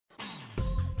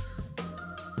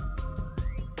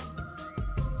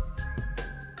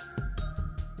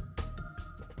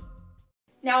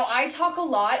Now, I talk a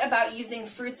lot about using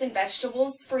fruits and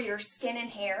vegetables for your skin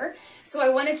and hair, so I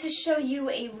wanted to show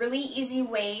you a really easy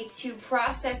way to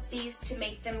process these to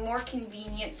make them more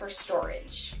convenient for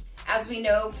storage. As we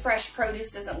know, fresh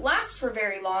produce doesn't last for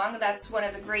very long. That's one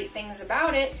of the great things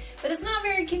about it, but it's not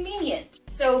very convenient.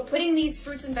 So putting these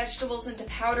fruits and vegetables into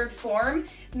powdered form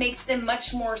makes them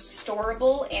much more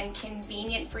storable and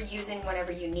convenient for using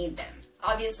whenever you need them.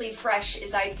 Obviously, fresh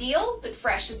is ideal, but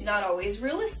fresh is not always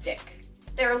realistic.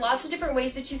 There are lots of different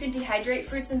ways that you can dehydrate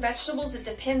fruits and vegetables. It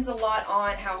depends a lot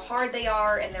on how hard they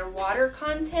are and their water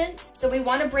content. So we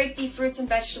want to break the fruits and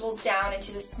vegetables down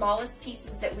into the smallest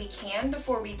pieces that we can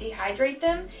before we dehydrate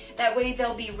them. That way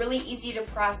they'll be really easy to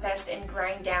process and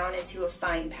grind down into a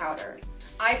fine powder.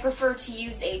 I prefer to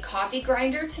use a coffee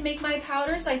grinder to make my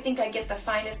powders. I think I get the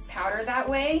finest powder that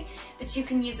way, but you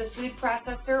can use a food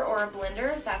processor or a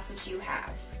blender if that's what you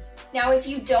have. Now, if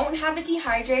you don't have a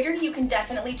dehydrator, you can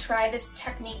definitely try this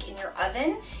technique in your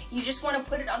oven. You just want to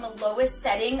put it on the lowest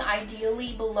setting,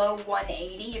 ideally below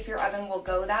 180 if your oven will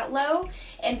go that low,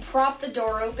 and prop the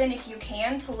door open if you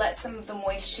can to let some of the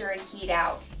moisture and heat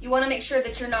out. You want to make sure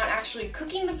that you're not actually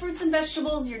cooking the fruits and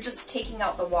vegetables, you're just taking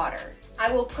out the water.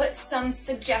 I will put some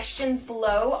suggestions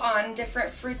below on different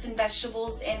fruits and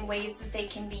vegetables and ways that they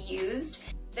can be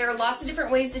used. There are lots of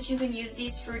different ways that you can use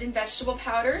these fruit and vegetable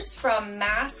powders, from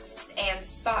masks and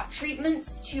spot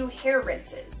treatments to hair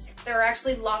rinses. There are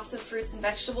actually lots of fruits and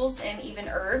vegetables and even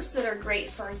herbs that are great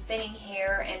for thinning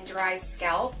hair and dry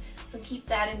scalp, so keep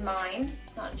that in mind.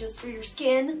 It's not just for your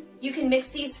skin. You can mix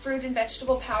these fruit and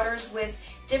vegetable powders with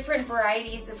different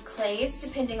varieties of clays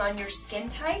depending on your skin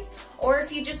type, or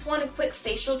if you just want a quick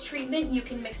facial treatment, you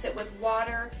can mix it with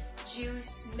water,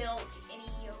 juice, milk,